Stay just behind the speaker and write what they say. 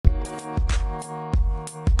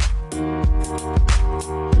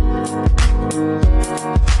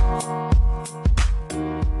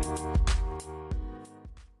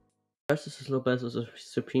Justice Lopez was a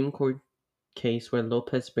Supreme Court case where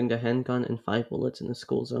Lopez bring a handgun and 5 bullets in a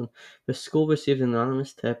school zone. The school received an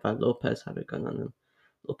anonymous tip that Lopez had a gun on him.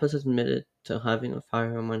 Lopez admitted to having a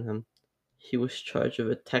firearm on him. He was charged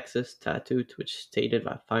with a Texas statute which stated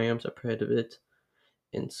that firearms are prohibited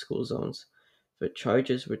in school zones. The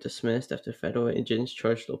charges were dismissed after federal agents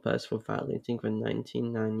charged Lopez for violating the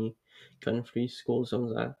 1990 Gun-Free School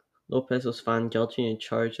Zones Act. Lopez was found guilty and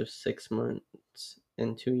charged of 6 months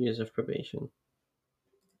and 2 years of probation.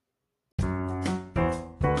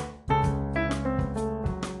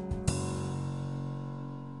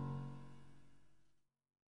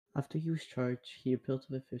 After he was charged, he appealed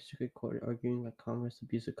to the Fifth Circuit Court, arguing that Congress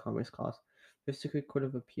abused the Commerce Clause. Fifth Circuit Court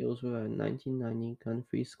of Appeals ruled that 1990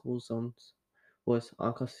 gun-free school zones was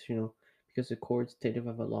unconstitutional because the court stated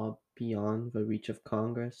that the law beyond the reach of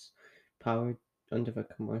Congress power under the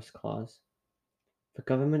Commerce Clause. The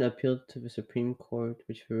government appealed to the Supreme Court,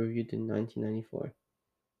 which reviewed in 1994.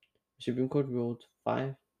 The Supreme Court ruled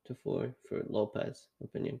 5-4 for Lopez's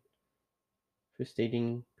opinion, for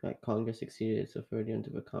stating that Congress exceeded its authority under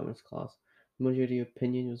the Commerce Clause. The majority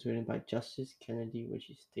opinion was written by Justice Kennedy, which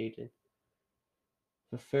he stated: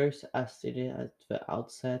 "The first, as stated at the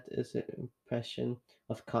outset, is an impression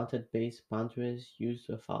of content-based boundaries used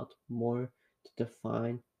without more to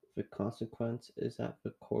define. The consequence is that the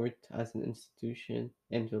court as an institution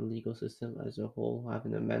and the legal system as a whole have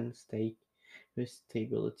an immense stake in the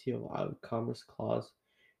stability of our Commerce Clause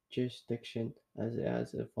jurisdiction as it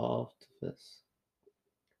has evolved to this."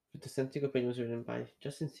 The dissenting opinion was written by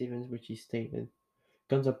Justice Stevens, which he stated: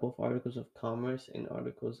 "Guns are both articles of commerce and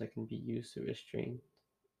articles that can be used to restrain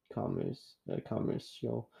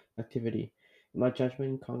commercial activity. In my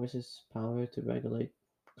judgment, Congress's power to regulate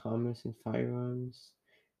commerce in firearms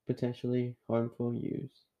potentially harmful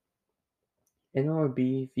use."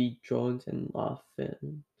 NRB v. Jones and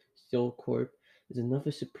Laughlin Steel Corp. is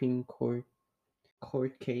another Supreme Court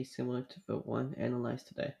case similar to the one analyzed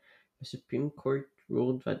today. The Supreme Court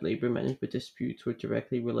ruled that labor management disputes were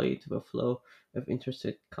directly related to the flow of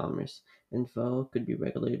interstate commerce and thus could be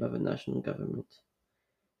regulated by the national government.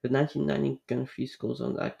 The 1990 Gun-Free School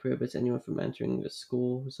Zones Act prohibits anyone from entering the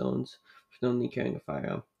school zones with no need carrying a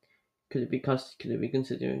firearm. Could it be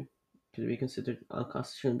considered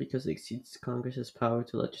unconstitutional because it exceeds Congress's power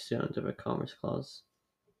to legislate under the Commerce Clause?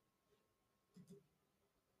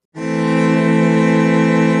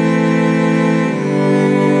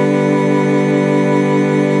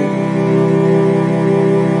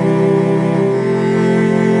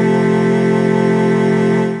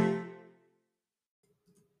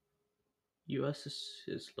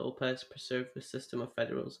 U.S.'s Lopez preserved the system of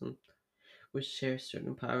federalism, which shares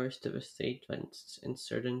certain powers to the state and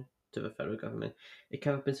certain to the federal government. It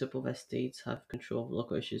kept the principle that states have control of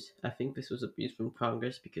local issues. I think this was abused from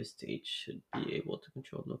Congress because states should be able to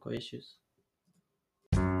control local issues.